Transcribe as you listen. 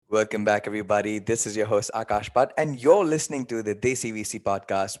Welcome back, everybody. This is your host, Akash Bhatt, and you're listening to the Desi VC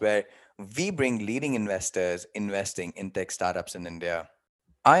podcast, where we bring leading investors investing in tech startups in India.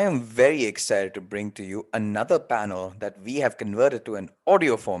 I am very excited to bring to you another panel that we have converted to an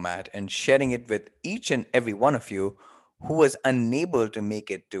audio format and sharing it with each and every one of you who was unable to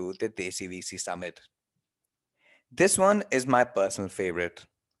make it to the Desi VC Summit. This one is my personal favorite.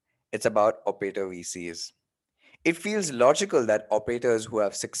 It's about operator VCs. It feels logical that operators who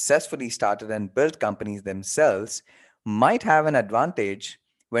have successfully started and built companies themselves might have an advantage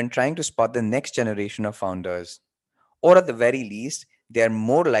when trying to spot the next generation of founders. Or at the very least, they are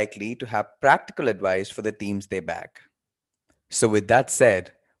more likely to have practical advice for the teams they back. So, with that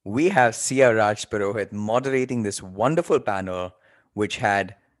said, we have Sia Raj Purohit moderating this wonderful panel, which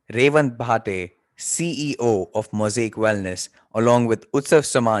had Revant Bhate, CEO of Mosaic Wellness, along with Utsav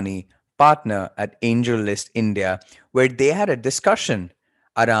Samani, partner at Angel List India, where they had a discussion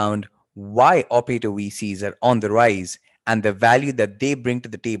around why operator VCs are on the rise and the value that they bring to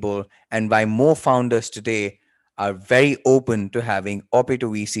the table, and why more founders today are very open to having operator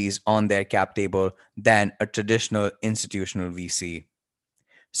VCs on their cap table than a traditional institutional VC.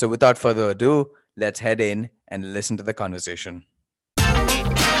 So, without further ado, let's head in and listen to the conversation.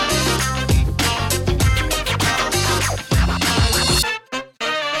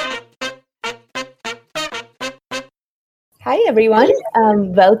 Hi, everyone.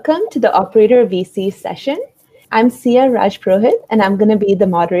 Welcome to the Operator VC session. I'm Sia Raj Prohit, and I'm going to be the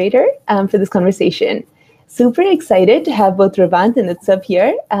moderator for this conversation. Super excited to have both Ravant and Utsav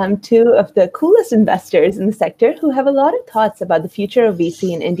here, two of the coolest investors in the sector who have a lot of thoughts about the future of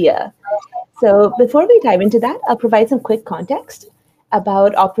VC in India. So before we dive into that, I'll provide some quick context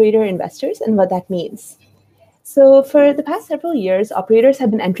about operator investors and what that means. So, for the past several years, operators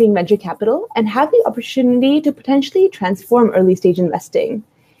have been entering venture capital and have the opportunity to potentially transform early stage investing.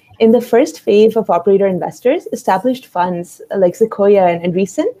 In the first wave of operator investors, established funds like Sequoia and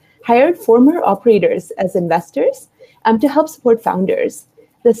Recent hired former operators as investors to help support founders.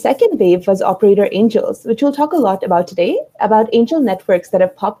 The second wave was operator angels, which we'll talk a lot about today, about angel networks that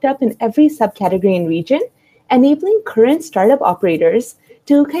have popped up in every subcategory and region, enabling current startup operators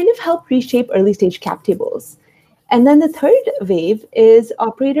to kind of help reshape early stage cap tables. And then the third wave is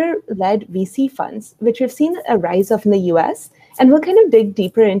operator-led VC funds, which we've seen a rise of in the US, and we'll kind of dig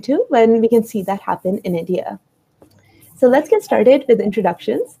deeper into when we can see that happen in India. So let's get started with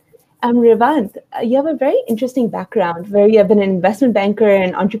introductions. Revant, you have a very interesting background where you have been an investment banker,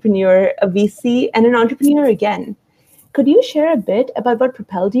 an entrepreneur, a VC, and an entrepreneur again. Could you share a bit about what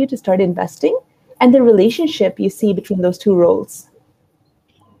propelled you to start investing and the relationship you see between those two roles?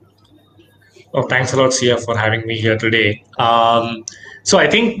 Oh, thanks a lot, Sia, for having me here today. So I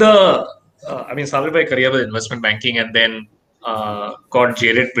think started my career with investment banking and then got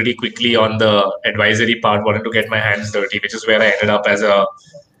jaded pretty quickly on the advisory part, wanted to get my hands dirty, which is where I ended up as a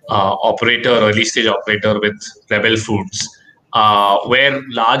early stage operator with Rebel Foods, where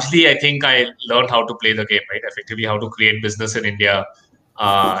largely I think I learned how to play the game, right? Effectively, how to create business in India.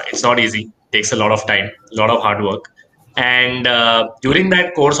 It's not easy, takes a lot of time, a lot of hard work. And during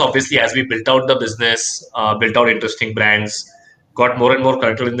that course, obviously, as we built out the business, built out interesting brands, got more and more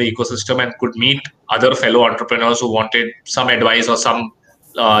connected in the ecosystem, and could meet other fellow entrepreneurs who wanted some advice or some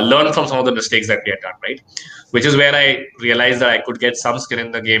learn from some of the mistakes that we had done, right? Which is where I realized that I could get some skin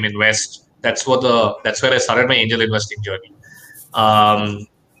in the game, invest. That's where I started my angel investing journey.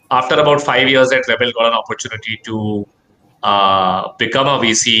 After about 5 years at Rebel, got an opportunity to become a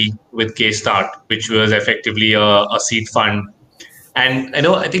VC with K-Start, which was effectively a seed fund. And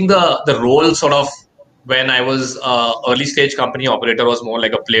I think the role sort of when I was early stage company operator was more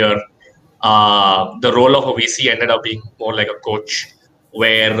like a player. The role of a VC ended up being more like a coach,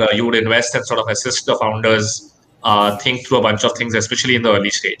 where you would invest and sort of assist the founders think through a bunch of things, especially in the early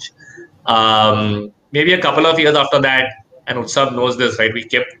stage. Maybe a couple of years after that, and Utsav knows this, right? We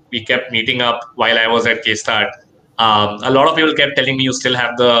kept meeting up while I was at K-Start. A lot of people kept telling me you still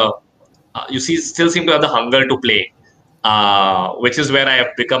have still seem to have the hunger to play, which is where I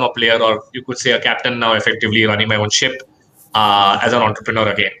have become a player, or you could say a captain now, effectively running my own ship as an entrepreneur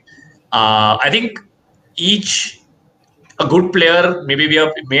again. I think a good player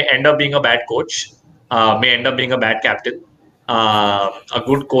may end up being a bad coach, may end up being a bad captain. A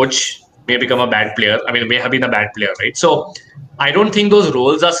good coach may become a bad player. I mean, may have been a bad player, right? So I don't think those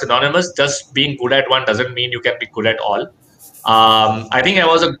roles are synonymous. Just being good at one doesn't mean you can be good at all. I think I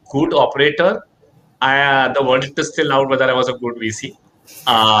was a good operator. The verdict is still out whether I was a good VC.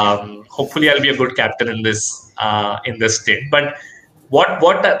 Hopefully, I'll be a good captain in this stint. But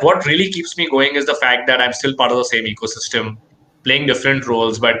what really keeps me going is the fact that I'm still part of the same ecosystem. playing different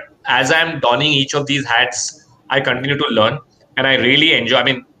roles. But as I'm donning each of these hats, I continue to learn, and I really enjoy. I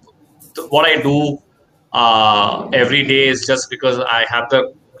mean, what I do every day is just because I have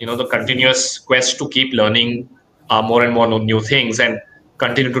the continuous quest to keep learning more and more new things and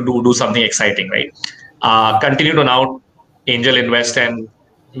continue to do something exciting, right? Continue to now angel invest and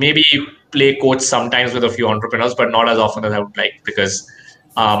maybe play coach sometimes with a few entrepreneurs, but not as often as I would like because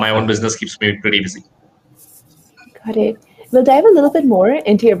my own business keeps me pretty busy. Got it. We'll dive a little bit more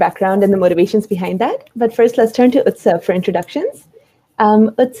into your background and the motivations behind that. But first, let's turn to Utsav for introductions.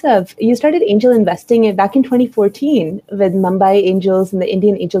 Utsav, you started angel investing back in 2014 with Mumbai Angels and the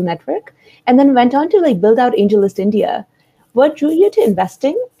Indian Angel Network, and then went on to build out AngelList India. What drew you to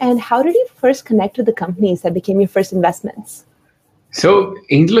investing, and how did you first connect with the companies that became your first investments? So,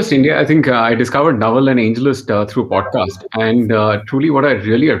 AngelList India, I think I discovered Naval and AngelList through podcast. And truly what I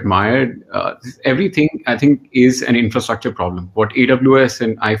really admired, everything I think is an infrastructure problem. What AWS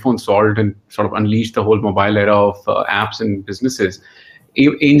and iPhone solved and sort of unleashed the whole mobile era of apps and businesses,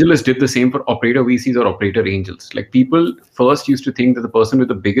 AngelList did the same for Operator-VCs or Operator Angels. Like people first used to think that the person with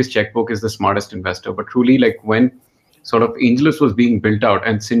the biggest checkbook is the smartest investor. But truly when sort of AngelList was being built out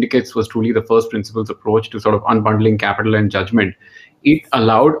and syndicates was truly the first principles approach to sort of unbundling capital and judgment, it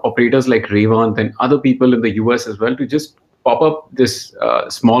allowed operators like Rayvant and other people in the US as well to just pop up this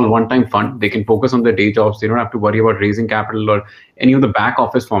small one-time fund. They can focus on their day jobs. They don't have to worry about raising capital or any of the back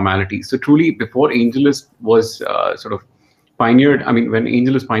office formalities. So truly, before AngelList was sort of pioneered, I mean, when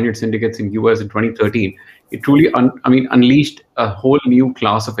AngelList pioneered syndicates in US in 2013, it truly unleashed a whole new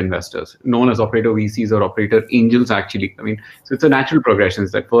class of investors known as operator VCs or operator angels, actually. I mean, so it's a natural progression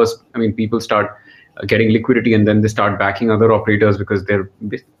that first, people start getting liquidity and then they start backing other operators because they're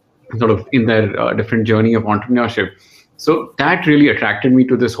sort of in their different journey of entrepreneurship. So that really attracted me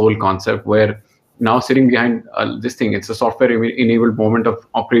to this whole concept where now sitting behind this thing, it's a software-enabled moment of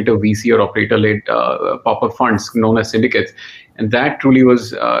operator VC or operator-led pop-up funds known as syndicates. And that truly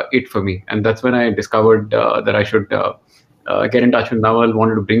was it for me. And that's when I discovered that I should get in touch with Naval,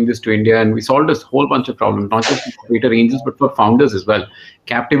 wanted to bring this to India. And we solved this whole bunch of problems, not just for operator angels, but for founders as well.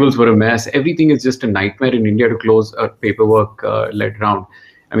 Cap tables were a mess. Everything is just a nightmare in India to close a paperwork-led round.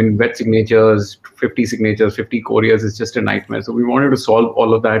 I mean, wet signatures, 50 couriers is just a nightmare. So we wanted to solve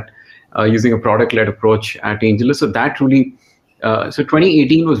all of that using a product-led approach at AngelList. So that really, so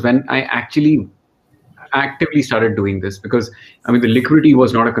 2018 was when I actually actively started doing this because, the liquidity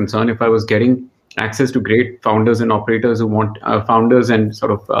was not a concern. If I was getting access to great founders and operators who want, founders and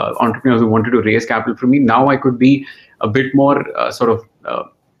sort of entrepreneurs who wanted to raise capital from me, now I could be a bit more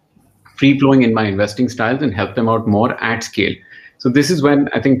free-flowing in my investing styles and help them out more at scale. So this is when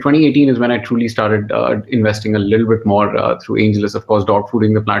I think 2018 is when I truly started investing a little bit more through AngelList, of course,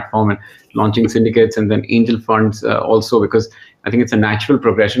 dogfooding the platform and launching syndicates and then angel funds also, because I think it's a natural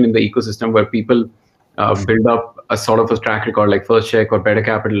progression in the ecosystem where people build up a sort of a track record like First Check or Better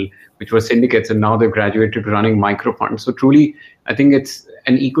Capital, which were syndicates, and now they've graduated to running micro funds. So truly, I think it's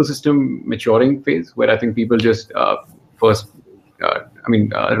an ecosystem maturing phase where I think people just first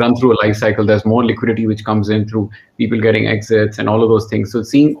run through a life cycle. There's more liquidity which comes in through people getting exits and all of those things. So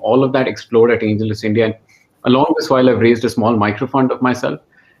seeing all of that explode at AngelList India, and along this while I've raised a small micro fund of myself,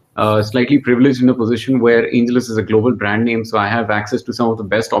 slightly privileged in a position where AngelList is a global brand name. So I have access to some of the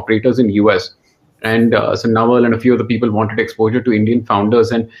best operators in US. And so Naval and a few other people wanted exposure to Indian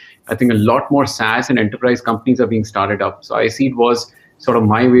founders. And I think a lot more SaaS and enterprise companies are being started up. So I see it was sort of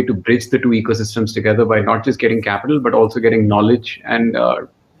my way to bridge the two ecosystems together by not just getting capital, but also getting knowledge and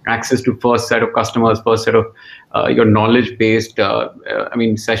access to first set of customers, first set of your knowledge-based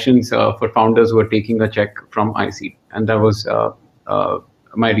sessions for founders who are taking a check from IC. And that was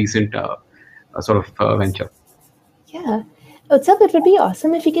my recent venture. Yeah. Utsav, it would be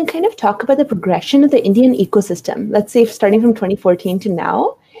awesome if you can kind of talk about the progression of the Indian ecosystem. Let's say starting from 2014 to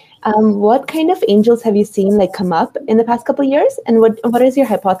now. What kind of angels have you seen come up in the past couple of years, and what is your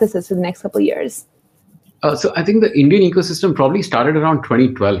hypothesis for the next couple of years? So I think the Indian ecosystem probably started around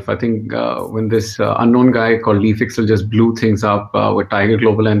 2012. I think when this unknown guy called Lee Fixel just blew things up with Tiger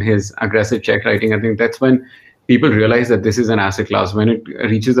Global and his aggressive check writing. I think that's when people realize that this is an asset class. When it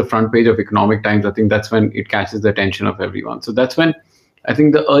reaches the front page of Economic Times, I think that's when it catches the attention of everyone. So that's when I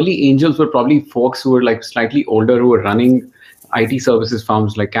think the early angels were probably folks who were slightly older, who were running IT services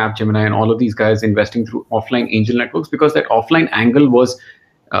firms like Capgemini and all of these guys investing through offline angel networks, because that offline angle was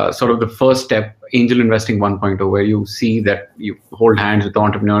sort of the first step, angel investing 1.0, where you see that you hold hands with the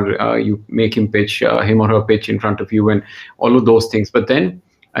entrepreneur, you make him pitch, him or her pitch in front of you and all of those things. But then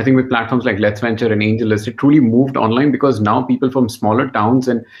I think with platforms like Let's Venture and AngelList, it truly moved online because now people from smaller towns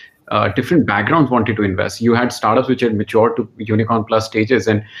and different backgrounds wanted to invest. You had startups which had matured to unicorn plus stages,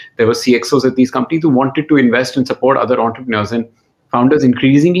 and there were CXOs at these companies who wanted to invest and support other entrepreneurs. And founders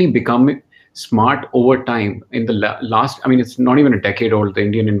increasingly become smart over time. In the last, I mean, it's not even a decade old, the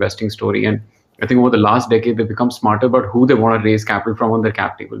Indian investing story. And I think over the last decade, they've become smarter about who they want to raise capital from on their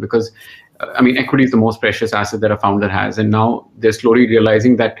cap table, because I mean, equity is the most precious asset that a founder has. And now they're slowly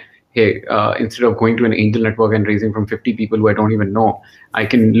realizing that, hey, instead of going to an angel network and raising from 50 people who I don't even know, I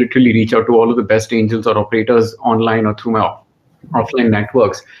can literally reach out to all of the best angels or operators online or through my offline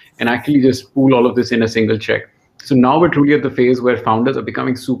networks and actually just pool all of this in a single check. So now we're truly at the phase where founders are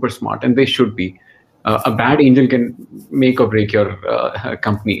becoming super smart, and they should be. A bad angel can make or break your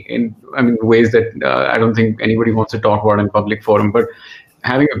company in, I mean, ways that I don't think anybody wants to talk about in public forum. But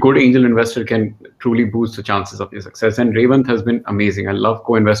having a good angel investor can truly boost the chances of your success. And Revant has been amazing. I love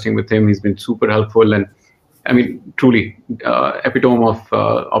co-investing with him. He's been super helpful, and I mean, truly epitome of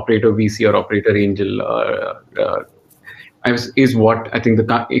operator VC or operator angel is what I think the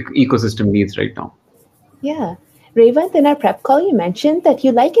ecosystem needs right now. Yeah. Revant, in our prep call, you mentioned that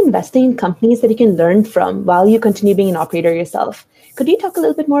you like investing in companies that you can learn from while you continue being an operator yourself. Could you talk a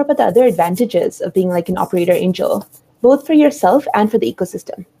little bit more about the other advantages of being like an operator angel, both for yourself and for the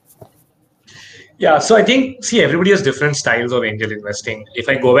ecosystem? Yeah, so I think, see, everybody has different styles of angel investing. If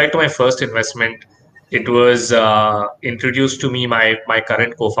I go back to my first investment, it was introduced to me my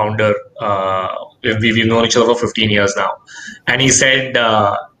current co-founder. We've known each other for 15 years now, and he said,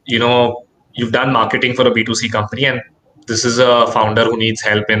 you've done marketing for a B2C company, and this is a founder who needs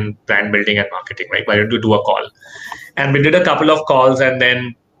help in brand building and marketing, right? Why don't you do a call? And we did a couple of calls, and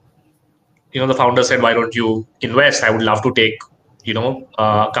then the founder said, why don't you invest? I would love to take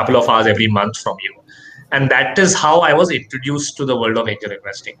a couple of hours every month from you. And that is how I was introduced to the world of angel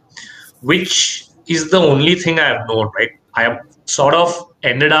investing, which is the only thing I have known, right? I have sort of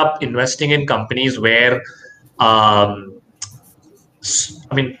ended up investing in companies where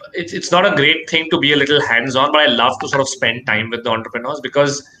I mean, it's not a great thing to be a little hands-on, but I love to sort of spend time with the entrepreneurs,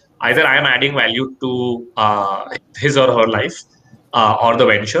 because either I am adding value to his or her life or the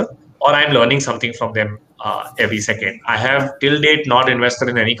venture, or I'm learning something from them every second. I have till date not invested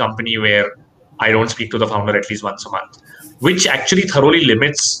in any company where I don't speak to the founder at least once a month, which actually thoroughly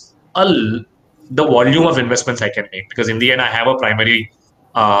limits the volume of investments I can make, because in the end, I have a primary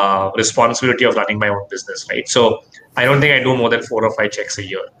responsibility of running my own business, right? So I don't think I do more than 4 or 5 checks a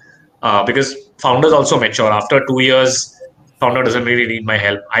year, because founders also mature. After 2 years, founder doesn't really need my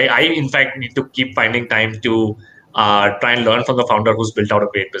help. I in fact need to keep finding time to try and learn from the founder who's built out a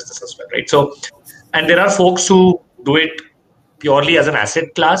great business as well, right? So, and there are folks who do it purely as an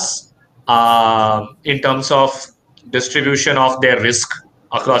asset class in terms of distribution of their risk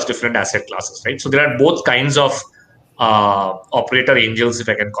across different asset classes, right? So there are both kinds of operator angels, if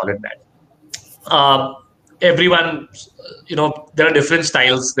I can call it that. Everyone, there are different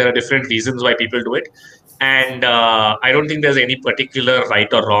styles, there are different reasons why people do it. And I don't think there's any particular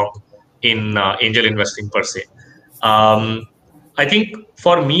right or wrong in angel investing per se. I think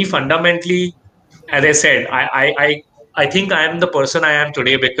for me, fundamentally, as I said, I think I am the person I am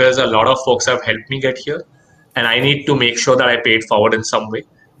today because a lot of folks have helped me get here, and I need to make sure that I pay it forward in some way.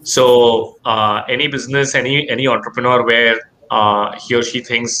 So any business, any entrepreneur where he or she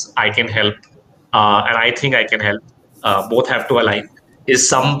thinks I can help, and I think I can help, both have to align.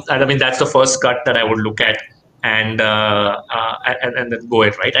 I mean, that's the first cut that I would look at and then go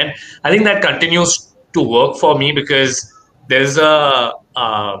it, right. And I think that continues to work for me because there's a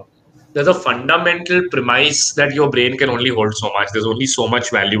fundamental premise that your brain can only hold so much. There's only so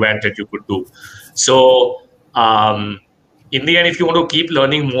much value add that you could do. So in the end, if you want to keep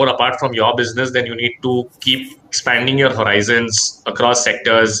learning more apart from your business, then you need to keep expanding your horizons across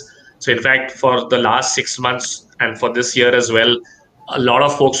sectors. So in fact, for the last 6 months and for this year as well, a lot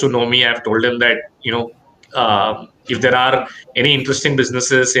of folks who know me, I've told them that, if there are any interesting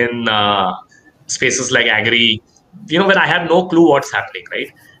businesses in spaces like agri, where I have no clue what's happening,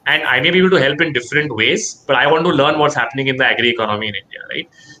 right? And I may be able to help in different ways, but I want to learn what's happening in the agri economy in India, right?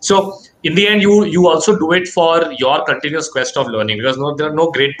 So in the end, you also do it for your continuous quest of learning, because there are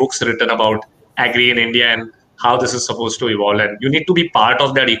no great books written about agri in India and how this is supposed to evolve. And you need to be part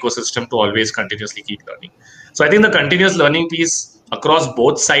of that ecosystem to always continuously keep learning. So I think the continuous learning piece across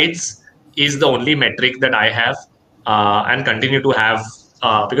both sides is the only metric that I have and continue to have,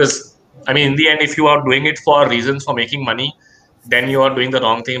 because I mean, in the end, if you are doing it for reasons for making money, then you are doing the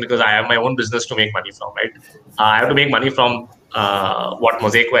wrong thing, because I have my own business to make money from, right? I have to make money from what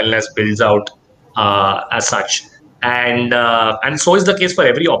Mosaic Wellness builds out as such. And so is the case for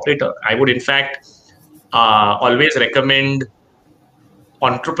every operator. I would, in fact, always recommend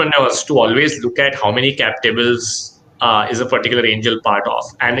entrepreneurs to always look at how many cap tables is a particular angel part of.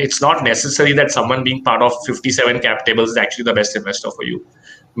 And it's not necessary that someone being part of 57 cap tables is actually the best investor for you.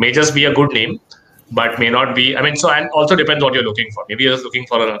 May just be a good name, but may not be. I mean, so, and also depends what you're looking for. Maybe you're just looking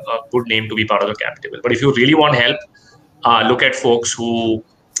for a good name to be part of the cap table. But if you really want help, look at folks who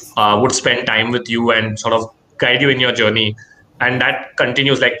would spend time with you and sort of guide you in your journey. And that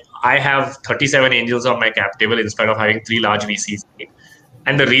continues. Like, I have 37 angels on my cap table in spite of having 3 large VCs.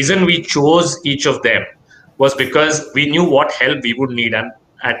 And the reason we chose each of them was because we knew what help we would need. And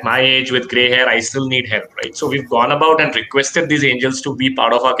at my age with gray hair, I still need help, right? So we've gone about and requested these angels to be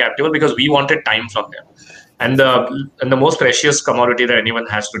part of our cap table because we wanted time from them. And the most precious commodity that anyone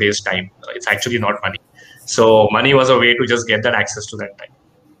has today is time. It's actually not money. So money was a way to just get that access to that time.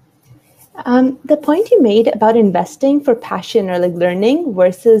 The point you made about investing for passion or like learning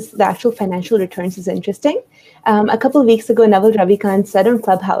versus the actual financial returns is interesting. A couple of weeks ago, Naval Ravikant said on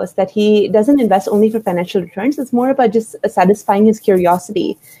Clubhouse that he doesn't invest only for financial returns. It's more about just satisfying his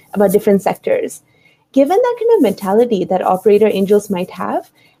curiosity about different sectors. Given that kind of mentality that operator angels might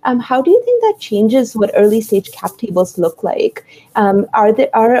have, how do you think that changes what early stage cap tables look like? Are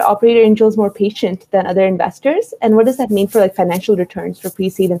operator angels more patient than other investors? And what does that mean for like financial returns for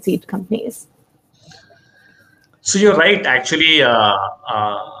pre-seed and seed companies? So you're right. Actually,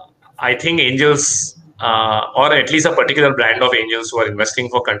 I think angels, or at least a particular brand of angels who are investing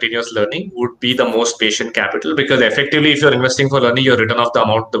for continuous learning, would be the most patient capital, because effectively, if you're investing for learning, you're written off the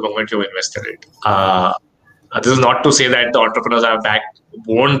amount the moment you've invested it. This is not to say that the entrepreneurs I've backed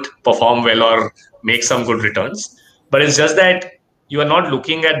won't perform well or make some good returns, but it's just that you are not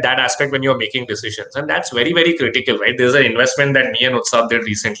looking at that aspect when you're making decisions. And that's very, very critical, right? There's an investment that me and Utsav did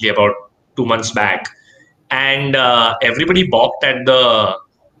recently about 2 months back. And everybody balked at the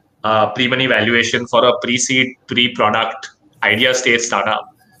pre-money valuation for a pre-seed, pre-product idea stage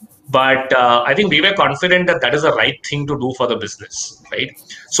startup. But I think we were confident that that is the right thing to do for the business, right?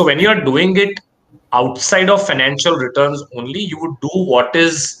 So when you're doing it outside of financial returns only, you would do what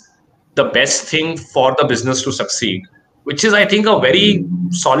is the best thing for the business to succeed, which is, I think, a very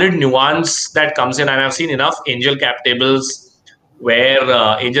solid nuance that comes in. And I've seen enough angel cap tables where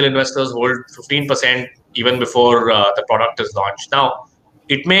angel investors hold 15% even before the product is launched. Now,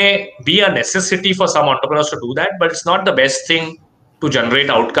 it may be a necessity for some entrepreneurs to do that, but it's not the best thing to generate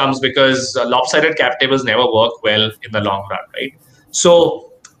outcomes, because lopsided cap tables never work well in the long run, right?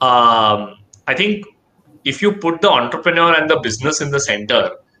 So I think if you put the entrepreneur and the business in the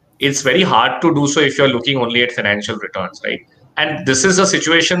center, it's very hard to do so if you're looking only at financial returns, right? And this is a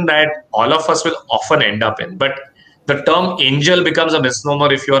situation that all of us will often end up in. But the term angel becomes a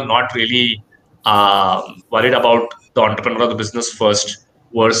misnomer if you're not really worried about the entrepreneur or the business first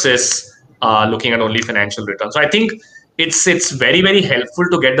versus looking at only financial returns. So I think it's very, very helpful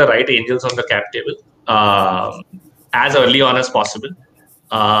to get the right angels on the cap table as early on as possible,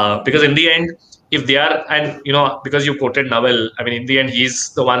 because in the end, if they are, and because you quoted Naval, I mean, in the end,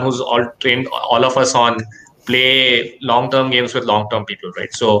 he's the one who's all trained all of us on play long-term games with long-term people,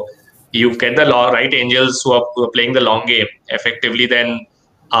 right? So you get the right angels who are playing the long game effectively, then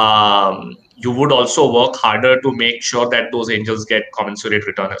you would also work harder to make sure that those angels get commensurate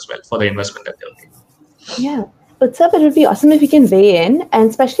return as well for the investment that they're making. Yeah. What's up? It would be awesome if you can weigh in, and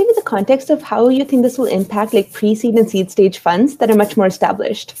especially with the context of how you think this will impact like pre-seed and seed stage funds that are much more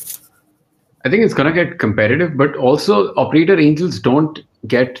established. I think it's going to get competitive, but also operator angels don't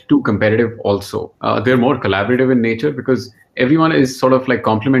get too competitive also. They're more collaborative in nature because everyone is sort of like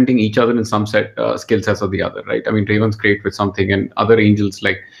complementing each other in some skill sets or the other, right? I mean, Raven's great with something, and other angels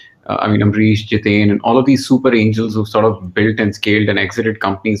like, Amrish, Jitain, and all of these super angels who've sort of built and scaled and exited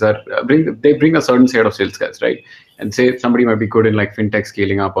companies they bring a certain set of skill sets, right? And say somebody might be good in like fintech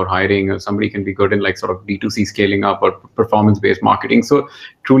scaling up or hiring, or somebody can be good in like sort of D2C scaling up or performance-based marketing. So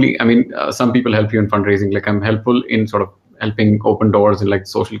truly, I mean, some people help you in fundraising. Like I'm helpful in sort of helping open doors and like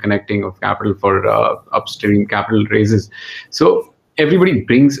social connecting of capital for upstream capital raises. So everybody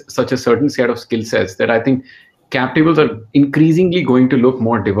brings such a certain set of skill sets that I think cap tables are increasingly going to look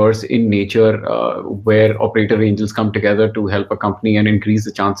more diverse in nature, where operator angels come together to help a company and increase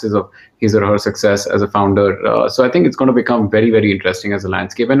the chances of his or her success as a founder. So I think it's going to become very, very interesting as a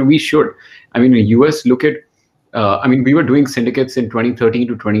landscape. And we should, I mean, in the US, look at, we were doing syndicates in 2013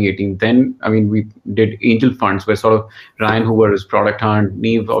 to 2018. Then, we did angel funds where sort of Ryan Hoover is Product Hunt,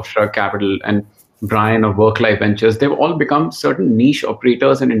 Neve of Shrug Capital, and Brian of Work Life Ventures. They've all become certain niche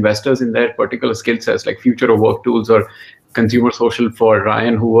operators and investors in their particular skill sets, like Future of Work Tools or Consumer Social for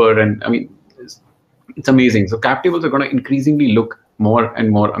Ryan Hoover. And it's amazing. So cap tables are going to increasingly look more and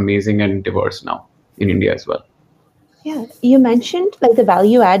more amazing and diverse now in India as well. Yeah, you mentioned like the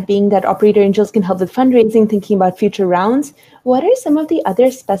value add being that operator angels can help with fundraising, thinking about future rounds. What are some of the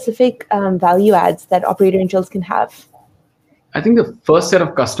other specific value adds that operator angels can have? I think the first set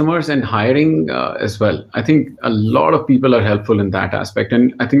of customers and hiring as well. I think a lot of people are helpful in that aspect.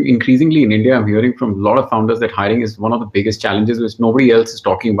 And I think increasingly in India, I'm hearing from a lot of founders that hiring is one of the biggest challenges which nobody else is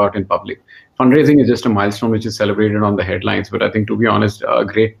talking about in public. Fundraising is just a milestone which is celebrated on the headlines. But I think, to be honest,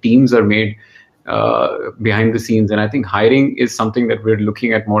 great teams are made behind the scenes. And I think hiring is something that we're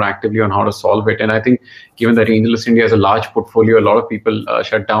looking at more actively on how to solve it. And I think given that AngelList India has a large portfolio, a lot of people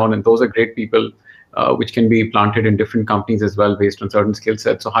shut down, and those are great people which can be planted in different companies as well based on certain skill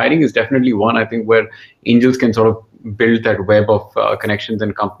sets. So hiring is definitely one, I think, where angels can sort of build that web of connections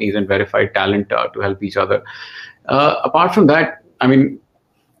and companies and verified talent to help each other. Apart from that, I mean,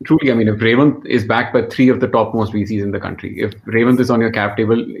 truly, I mean, if Revant is backed by three of the topmost VCs in the country, if Revant is on your cap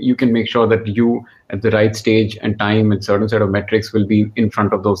table, you can make sure that you, at the right stage and time and certain set of metrics, will be in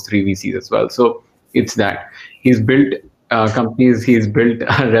front of those three VCs as well. So it's that. He's built companies, he's built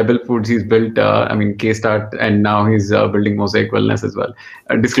Rebel Foods, he's built, I mean, K-Start, and now he's building Mosaic Wellness as well.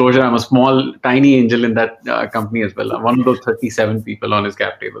 Disclosure, I'm a small, tiny angel in that company as well. I'm one of those 37 people on his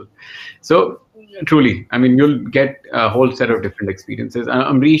cap table. So truly, I mean, you'll get a whole set of different experiences.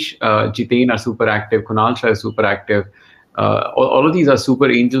 Amrish, Jitain are super active. Kunal Shah is super active. All of these are super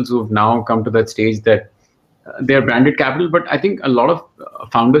angels who have now come to that stage that they're branded capital. But I think a lot of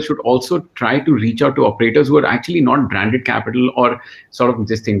founders should also try to reach out to operators who are actually not branded capital or sort of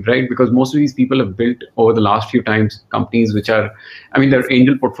this thing, right? Because most of these people have built over the last few times companies which are, I mean, their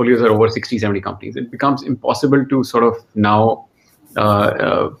angel portfolios are over 60, 70 companies. It becomes impossible to sort of now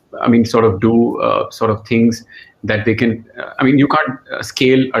I mean, sort of do sort of things that they can. I mean, you can't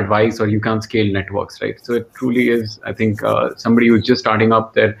scale advice or you can't scale networks, right? So it truly is, I think, somebody who's just starting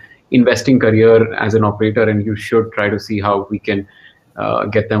up their investing career as an operator, and you should try to see how we can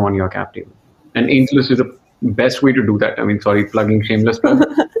get them on your cap table. And AngelList is the best way to do that. I mean, sorry, plugging shameless plug.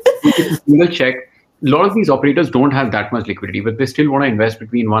 It's a single check. A lot of these operators don't have that much liquidity, but they still want to invest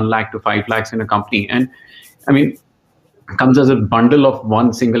between 1 lakh to 5 lakhs in a company. And I mean, comes as a bundle of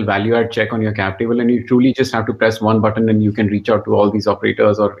one single value add check on your cap table, and you truly just have to press one button and you can reach out to all these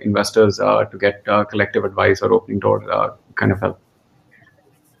operators or investors to get collective advice or opening door kind of help.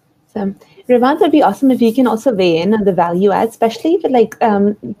 So, Revant, would be awesome if you can also weigh in on the value add, especially with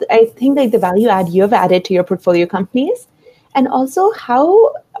I think like the value add you've added to your portfolio companies, and also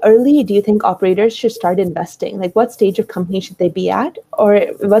how early do you think operators should start investing? Like, what stage of company should they be at, or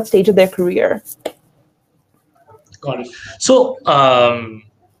what stage of their career? Got it. So,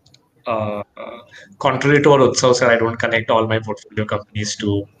 contrary to what Utsav said, I don't connect all my portfolio companies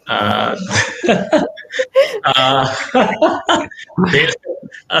to. I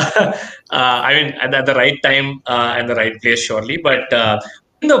mean, at the right time and the right place, surely. But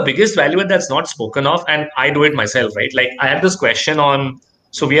the biggest value that's not spoken of, and I do it myself, right? Like, I had this question on.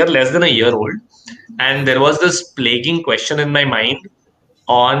 So we are less than a year old, and there was this plaguing question in my mind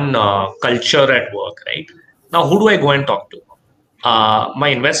on culture at work, right? Now, who do I go and talk to? My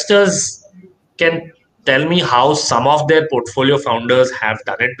investors can tell me how some of their portfolio founders have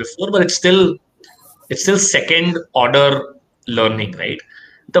done it before, but it's still second order learning, right?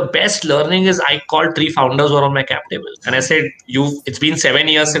 The best learning is I called three founders who are on my cap table, and I said, it's been 7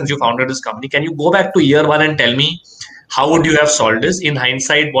 years since you founded this company. Can you go back to year one and tell me how would you have solved this? In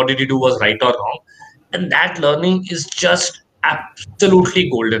hindsight, what did you do was right or wrong? And that learning is just absolutely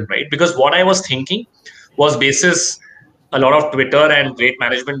golden, right? Because what I was thinking was basis a lot of Twitter and great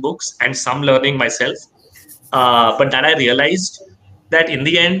management books and some learning myself. But then I realized that in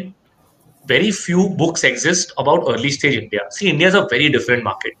the end, very few books exist about early stage India. See, India is a very different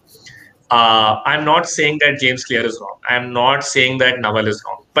market. I'm not saying that James Clear is wrong. I'm not saying that Naval is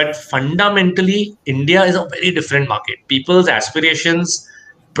wrong. But fundamentally, India is a very different market. People's aspirations,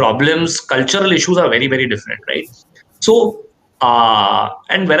 problems, cultural issues are very, very different, right? So,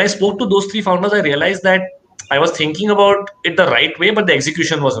 and when I spoke to those three founders, I realized that I was thinking about it the right way, but the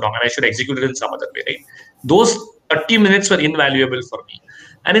execution was wrong, and I should execute it in some other way, right? Those 30 minutes were invaluable for me.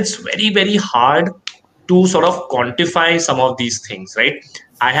 And it's very, very hard to sort of quantify some of these things, right?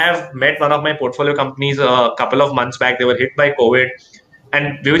 I have met one of my portfolio companies a couple of months back. They were hit by COVID,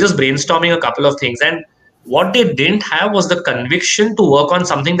 and we were just brainstorming a couple of things. And what they didn't have was the conviction to work on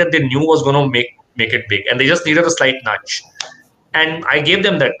something that they knew was going to make it big, and they just needed a slight nudge. And I gave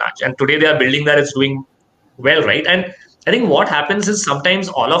them that nudge, and today they are building that. It's doing well, right? And I think what happens is sometimes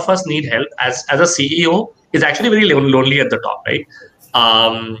all of us need help. As a CEO, is actually very lonely at the top, right?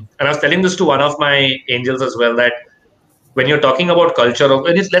 And I was telling this to one of my angels as well, that when you're talking about culture,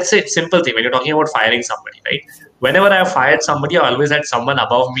 let's say it's simple thing, when you're talking about firing somebody, right? whenever I have fired somebody, I always had someone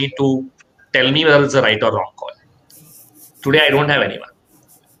above me to tell me whether it's a right or wrong call. Today, I don't have anyone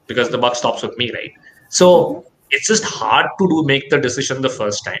because the buck stops with me, right? So it's just hard to make the decision the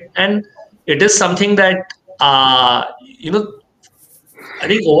first time, and it is something that you know. I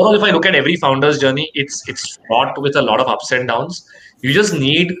think overall, if I look at every founder's journey, it's fraught with a lot of ups and downs. You just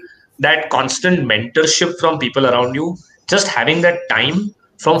need that constant mentorship from people around you. Just having that time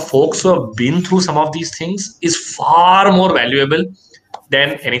from folks who have been through some of these things is far more valuable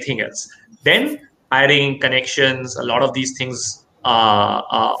than anything else. Then hiring, connections, a lot of these things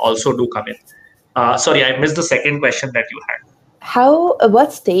also do come in. Sorry, I missed the second question that you had.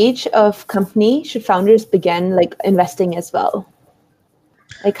 What stage of company should founders begin like investing as well?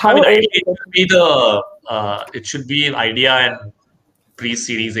 Like I how mean, early? ideally, it should be idea and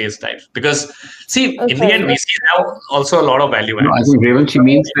pre-series A types, because see, Oh, in the end, sorry. VCs have also a lot of value No, I adds. think Revanshi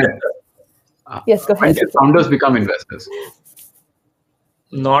means that Yes, go when ahead. can founders become investors?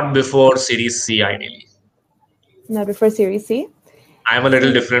 Not before Series C, ideally. Now before Series C. I'm a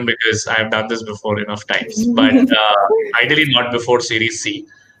little different because I've done this before enough times, but ideally not before Series C.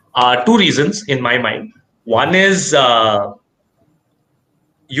 Two reasons in my mind. One is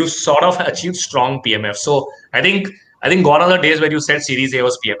you sort of achieved strong PMF. So I think gone are the days where you said Series A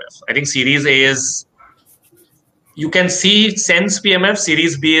was PMF. I think Series A is, you can see sense PMF.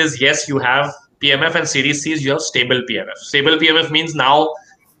 Series B is, yes, you have PMF, and Series C is you have stable PMF. Stable PMF means now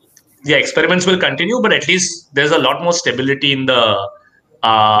the experiments will continue, but at least there's a lot more stability in the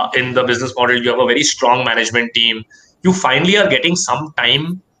business model. You have a very strong management team. You finally are getting some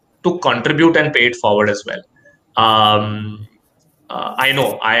time to contribute and pay it forward as well. I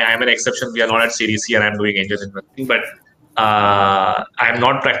know I'm an exception. We are not at Series C and I'm doing angel investing, but I'm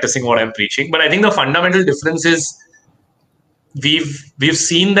not practicing what I'm preaching. But I think the fundamental difference is we've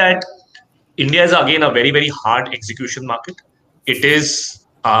seen that India is again a very, very hard execution market. It is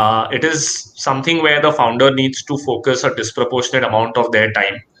something where the founder needs to focus a disproportionate amount of their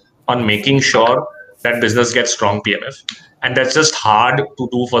time on making sure that business gets strong PMF, and that's just hard to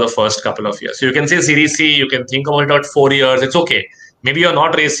do for the first couple of years. So you can say Series C, you can think about it at 4 years. It's okay. Maybe you're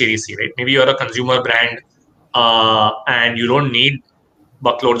not raised Series C, right? Maybe you're a consumer brand, and you don't need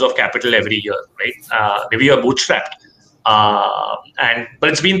buckloads of capital every year, right? Maybe you're bootstrapped, but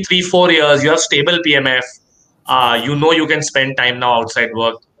it's been 3-4 years. You have stable PMF. You can spend time now outside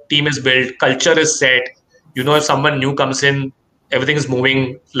work. Team is built, culture is set. If someone new comes in, everything is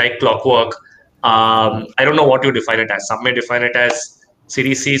moving like clockwork. I don't know what you define it as. Some may define it as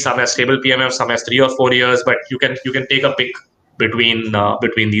Series C, some as stable PMF, some as 3 or 4 years. But you can take a pick between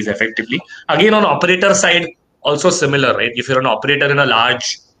these effectively. Again, on operator side, also similar, right? If you're an operator in a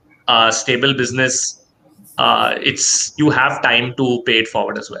large, stable business, it's you have time to pay it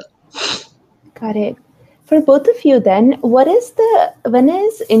forward as well. Got it. For both of you then, when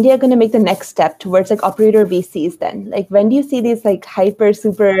is India going to make the next step towards like operator VCs then? Like when do you see these like hyper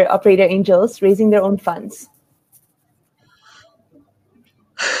super operator angels raising their own funds?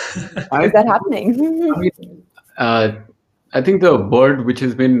 Is that happening? I mean, I think the word which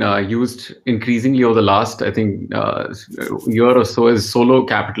has been used increasingly over the last, I think, year or so is solo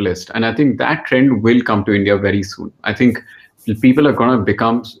capitalist. And I think that trend will come to India very soon. I think people are going to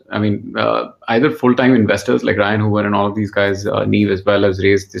become, either full-time investors like Ryan Hoover and all of these guys, Neve as well, has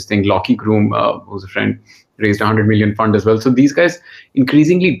raised this thing. Locky Groom, who's a friend, raised 100 million fund as well. So these guys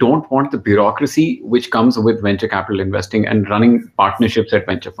increasingly don't want the bureaucracy which comes with venture capital investing and running partnerships at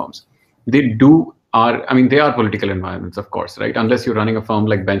venture firms. They are political environments, of course, right? Unless you're running a firm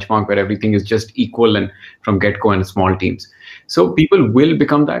like Benchmark where everything is just equal and from get-go and small teams. So people will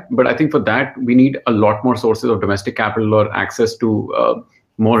become that. But I think for that, we need a lot more sources of domestic capital or access to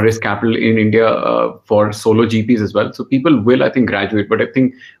more risk capital in India for solo GPs as well. So people will, I think, graduate. But I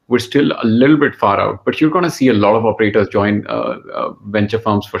think we're still a little bit far out. But you're going to see a lot of operators join venture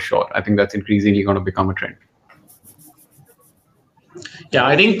firms for sure. I think that's increasingly going to become a trend. Yeah,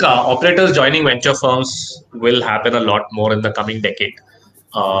 I think operators joining venture firms will happen a lot more in the coming decade.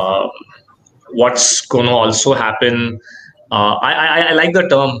 What's going to also happen? I like the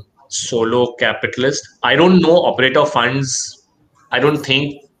term solo capitalist. I don't know operator funds. I don't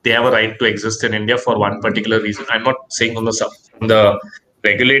think they have a right to exist in India for one particular reason. I'm not saying on the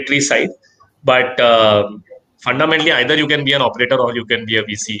regulatory side, but fundamentally, either you can be an operator or you can be a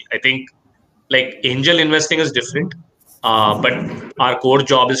VC. I think like angel investing is different, but our core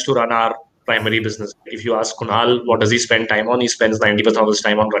job is to run our primary business. If you ask Kunal, what does he spend time on? He spends 90% of his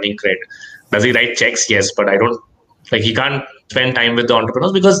time on running credit. Does he write checks? Yes, but I don't like he can't spend time with the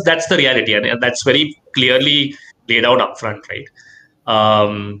entrepreneurs because that's the reality, and that's very clearly laid out upfront, right?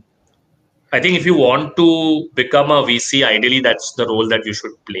 I think if you want to become a VC, ideally that's the role that you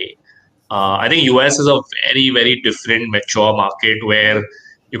should play. I think US is a very, very different, mature market where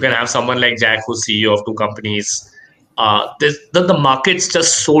you can have someone like Jack, who's CEO of two companies. The market's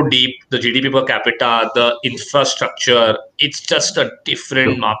just so deep, the GDP per capita, the infrastructure, it's just a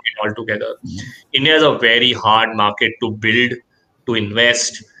different So, market altogether. India is a very hard market to build, to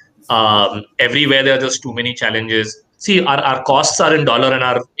invest. Everywhere there are just too many challenges. See, our costs are in dollar and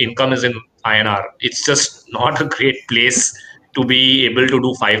our income is in INR. It's just not a great place to be able to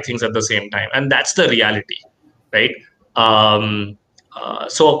do five things at the same time. And that's the reality, right? Um,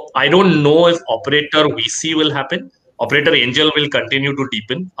 so I don't know if operator VC will happen. Operator angel will continue to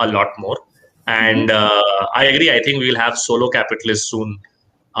deepen a lot more. And I agree. I think we'll have solo capitalists soon.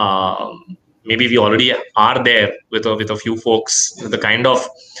 Maybe we already are there with a few folks. The kind of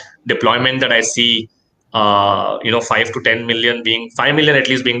deployment that I see, 5 to 10 million 5 million at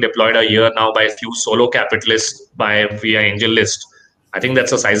least being deployed a year now by a few solo capitalists by via angel list. I think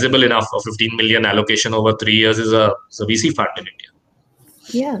that's a sizable enough. A 15 million allocation over 3 years is a VC fund in India.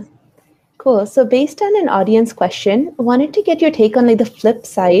 Yeah. Cool. So based on an audience question, I wanted to get your take on like the flip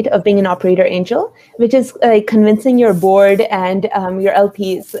side of being an operator angel, which is like convincing your board and your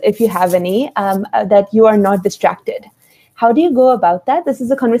LPs, if you have any, that you are not distracted. How do you go about that? This is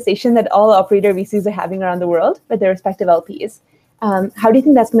a conversation that all operator VCs are having around the world with their respective LPs. How do you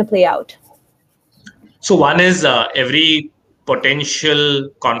think that's going to play out? So one is every potential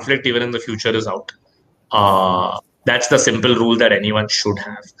conflict, even in the future, is out. That's the simple rule that anyone should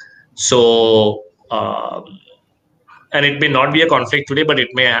have. So, and it may not be a conflict today, but it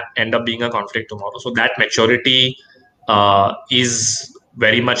may end up being a conflict tomorrow. So that maturity is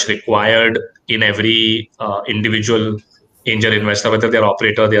very much required in every individual angel investor, whether they're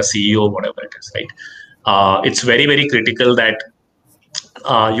operator, they're CEO, whatever it is, right? It's very, very critical that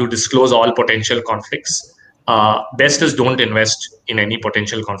you disclose all potential conflicts. Best is don't invest in any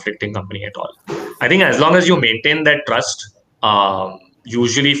potential conflicting company at all. I think as long as you maintain that trust,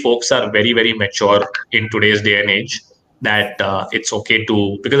 usually folks are very, very mature in today's day and age that it's okay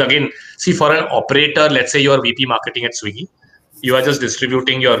to, because again, see, for an operator, let's say you're VP marketing at Swiggy, you are just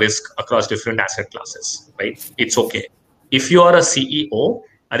distributing your risk across different asset classes, right? It's okay. If you are a CEO,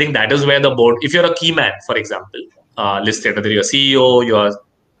 I think that is where the board, if you're a key man, for example, listed, whether you're CEO,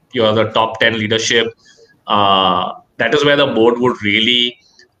 you're the top 10 leadership, that is where the board would really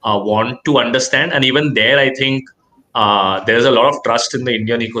want to understand. And even there, I think there's a lot of trust in the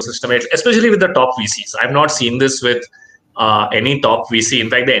Indian ecosystem, especially with the top VCs. I've not seen this with any top VC. In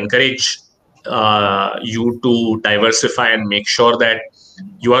fact, they encourage you to diversify and make sure that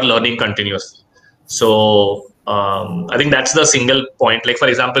you are learning continuously. So I think that's the single point. Like, for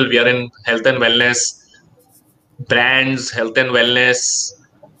example, we are in health and wellness, brands, health and wellness,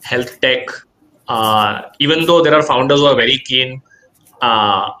 health tech. Even though there are founders who are very keen,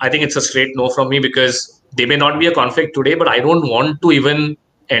 I think it's a straight no from me, because they may not be a conflict today, but I don't want to even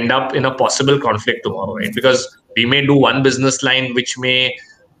end up in a possible conflict tomorrow, right? Because we may do one business line which may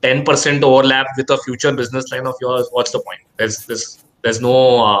 10% overlap with a future business line of yours. What's the point? There's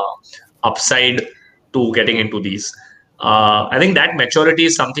no upside to getting into these. I think that maturity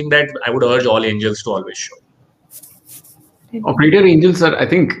is something that I would urge all angels to always show. Operator angels are, I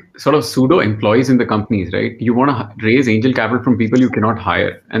think, sort of pseudo employees in the companies, right? You want to raise angel capital from people you cannot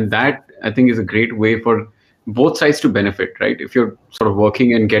hire. And that, I think, is a great way for both sides to benefit, right? If you're sort of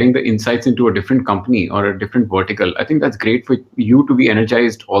working and getting the insights into a different company or a different vertical, I think that's great for you to be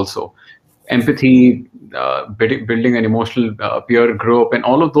energized also. Empathy, building an emotional peer group, and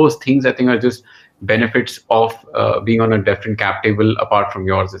all of those things, I think, are just benefits of being on a different cap table apart from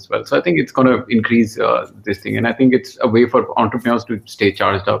yours as well. So I think it's going to increase this thing. And I think it's a way for entrepreneurs to stay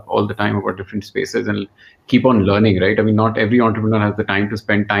charged up all the time about different spaces and keep on learning, right? I mean, not every entrepreneur has the time to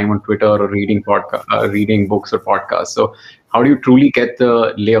spend time on Twitter or reading reading books or podcasts. So how do you truly get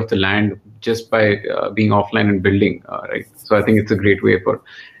the lay of the land just by being offline and building, right? So I think it's a great way for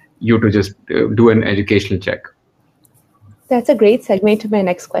you to just do an educational check. That's a great segue to my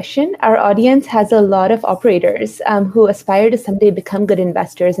next question. Our audience has a lot of operators who aspire to someday become good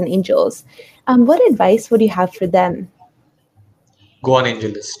investors and angels. What advice would you have for them? Go on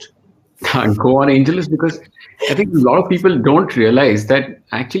AngelList. Go on AngelList, because I think a lot of people don't realize that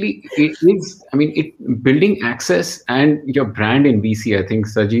actually it is, I mean, building access and your brand in VC, I think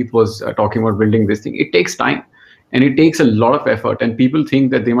Sajid was talking about building this thing, it takes time. And it takes a lot of effort, and people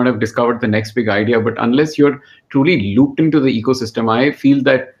think that they might have discovered the next big idea, but unless you're truly looped into the ecosystem, I feel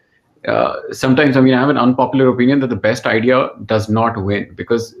that sometimes, I mean, I have an unpopular opinion that the best idea does not win,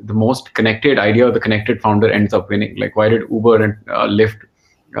 because the most connected idea or the connected founder ends up winning. Like, why did Uber and Lyft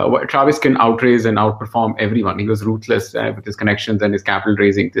Travis can outraise and outperform everyone. He was ruthless with his connections and his capital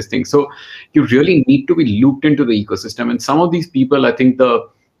raising, this thing. So you really need to be looped into the ecosystem. And some of these people, I think the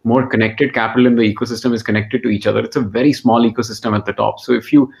more connected capital in the ecosystem is connected to each other. It's a very small ecosystem at the top. So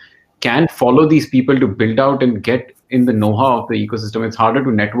if you can follow these people to build out and get in the know-how of the ecosystem, it's harder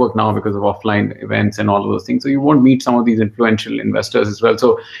to network now because of offline events and all of those things. So you won't meet some of these influential investors as well.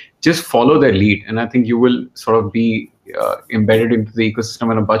 So just follow their lead, and I think you will sort of be embedded into the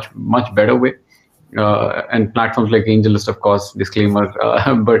ecosystem in a much better way. And platforms like AngelList, of course, disclaimer,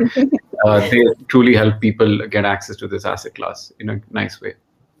 but they truly help people get access to this asset class in a nice way.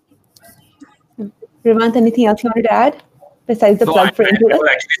 Revant, anything else you wanted to add besides the plug for I was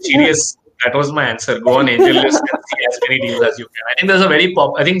actually serious. That was my answer. Go on AngelList and see as many deals as you can. I think there's a very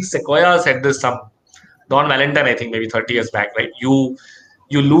I think Sequoia said this Don Valentine, I think maybe 30 years back, right? You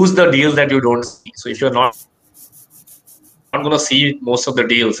lose the deals that you don't see. So if you're not going to see most of the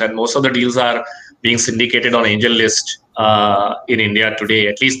deals, and most of the deals are being syndicated on AngelList in India today,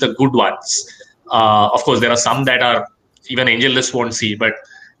 at least the good ones. Of course, there are some that are even AngelList won't see. But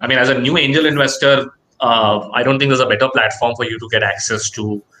I mean, as a new angel investor, I don't think there's a better platform for you to get access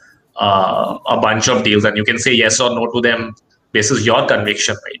to a bunch of deals, and you can say yes or no to them basis your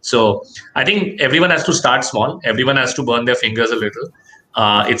conviction, right? So I think everyone has to start small. Everyone has to burn their fingers a little.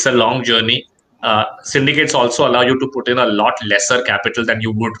 It's a long journey. Syndicates also allow you to put in a lot lesser capital than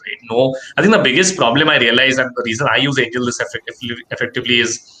you would, right? No, I think the biggest problem I realize, and the reason I use AngelList effectively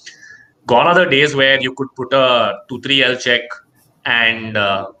is, gone are the days where you could put a 2-3L check, and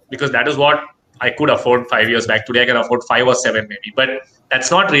because that is what I could afford 5 years back. Today I can afford 5 or 7 maybe, but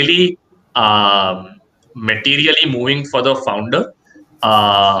that's not really materially moving for the founder.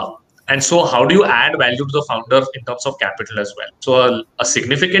 And so how do you add value to the founder in terms of capital as well? So a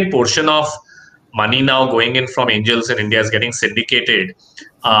significant portion of money now going in from angels in India is getting syndicated,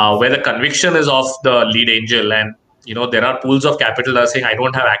 where the conviction is of the lead angel. And, there are pools of capital that are saying, I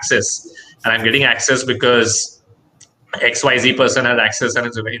don't have access, and I'm getting access because XYZ person has access and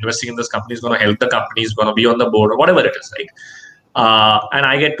is investing in this company, is going to help the company, is going to be on the board, or whatever it is, right? And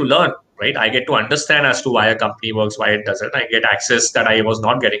I get to learn, right? I get to understand as to why a company works, why it doesn't. I get access that I was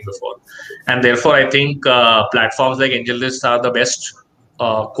not getting before. And therefore, I think platforms like AngelList are the best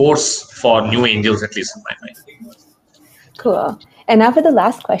course for new angels, at least in my mind. Cool. And now for the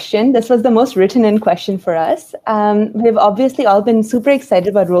last question. This was the most written in question for us. We've obviously all been super excited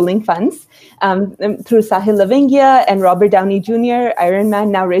about rolling funds through Sahil Lavingia and Robert Downey Jr., Iron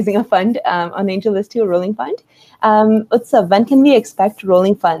Man, now raising a fund on AngelList too, a rolling fund. Utsav, when can we expect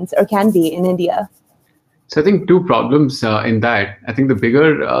rolling funds, or can be, in India? So I think two problems in that. I think the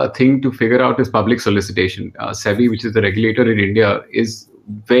bigger thing to figure out is public solicitation. SEBI, which is the regulator in India, is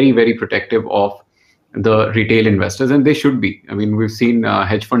very, very protective of the retail investors, and they should be. I mean, we've seen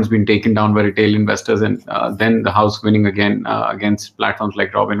hedge funds being taken down by retail investors, and then the house winning again against platforms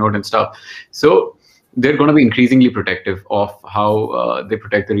like Robinhood and stuff. So they're going to be increasingly protective of how they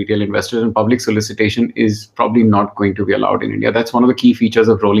protect the retail investors, and public solicitation is probably not going to be allowed in India. That's one of the key features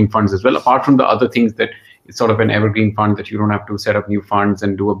of rolling funds as well, apart from the other things that it's sort of an evergreen fund, that you don't have to set up new funds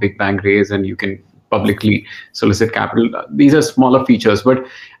and do a big bang raise, and you can publicly solicit capital. These are smaller features, but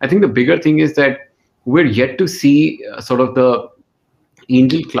I think the bigger thing is that we're yet to see sort of the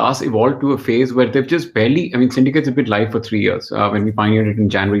angel class evolve to a phase where they've just barely, I mean, syndicates have been live for 3 years. When we pioneered it in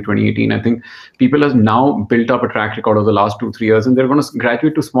January 2018, I think people have now built up a track record over the last 2-3 years, and they're going to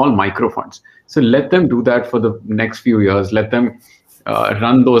graduate to small micro funds. So let them do that for the next few years. Let them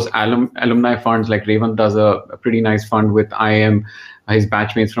run those alumni funds, like Revant does a pretty nice fund with IIM, his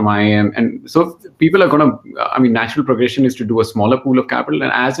batchmates from IIM. And so people are going to, I mean, natural progression is to do a smaller pool of capital.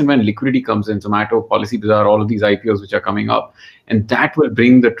 And as and when liquidity comes in, Zomato, Policy Bazaar, all of these IPOs which are coming up, and that will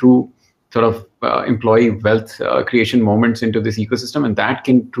bring the true sort of employee wealth creation moments into this ecosystem. And that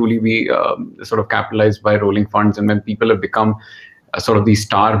can truly be sort of capitalized by rolling funds. And when people have become sort of these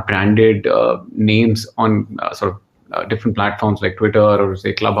star branded names on sort of different platforms like Twitter or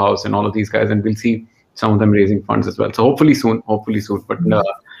say Clubhouse and all of these guys, and we'll see some of them raising funds as well. So hopefully soon. But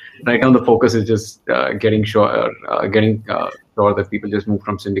right now the focus is just getting sure that people just move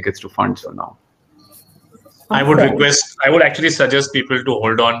from syndicates to funds for now. I would actually suggest people to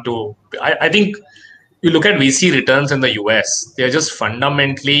hold on to, I think you look at VC returns in the US, they're just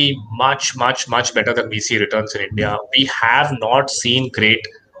fundamentally much, much, much better than VC returns in India. We have not seen great.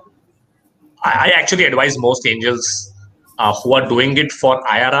 I actually advise most angels who are doing it for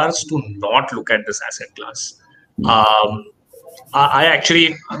IRRs to not look at this asset class.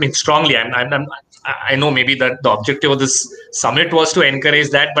 I mean, strongly, I know maybe that the objective of this summit was to encourage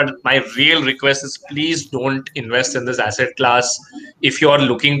that, but my real request is please don't invest in this asset class if you are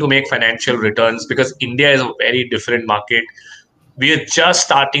looking to make financial returns, because India is a very different market. We are just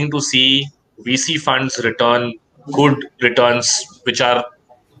starting to see VC funds return good returns, which are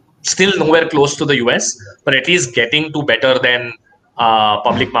still nowhere close to the US, but at least getting to better than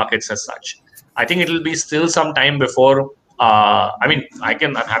public markets as such. I think it'll be still some time before. I'm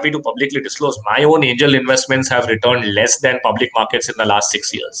happy to publicly disclose my own angel investments have returned less than public markets in the last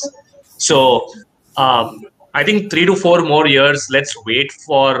 6 years. So I think 3 to 4 more years, let's wait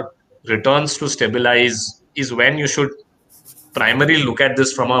for returns to stabilize, is when you should primarily look at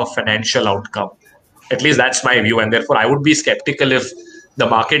this from a financial outcome. At least that's my view. And therefore, I would be skeptical if the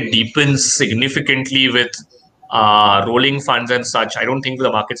market deepens significantly with rolling funds and such. I don't think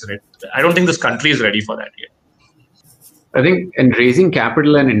the market's ready. I don't think this country is ready for that yet. I think and raising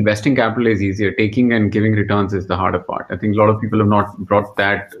capital and investing capital is easier. Taking and giving returns is the harder part. I think a lot of people have not brought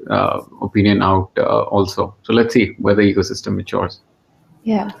that opinion out also. So let's see where the ecosystem matures.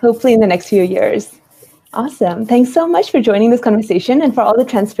 Yeah, hopefully in the next few years. Awesome. Thanks so much for joining this conversation and for all the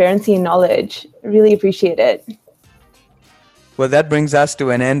transparency and knowledge. Really appreciate it. Well, that brings us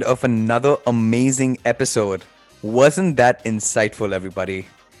to an end of another amazing episode. Wasn't that insightful, everybody?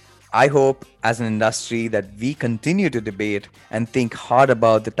 I hope as an industry that we continue to debate and think hard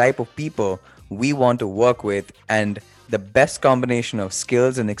about the type of people we want to work with and the best combination of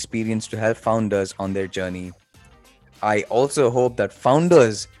skills and experience to help founders on their journey. I also hope that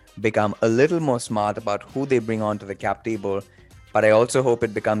founders become a little more smart about who they bring onto the cap table, but I also hope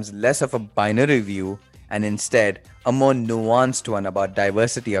it becomes less of a binary view and instead a more nuanced one about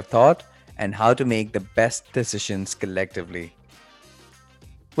diversity of thought and how to make the best decisions collectively.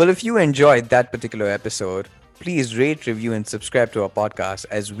 Well, if you enjoyed that particular episode, please rate, review, and subscribe to our podcast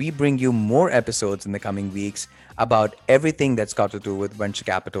as we bring you more episodes in the coming weeks about everything that's got to do with venture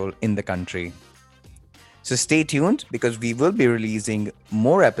capital in the country. So stay tuned because we will be releasing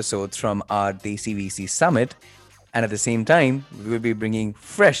more episodes from our Desi VC Summit. And at the same time, we will be bringing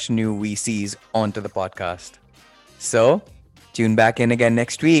fresh new VCs onto the podcast. So tune back in again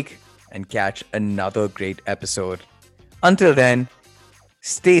next week and catch another great episode. Until then,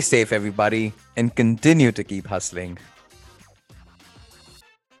 stay safe, everybody, and continue to keep hustling.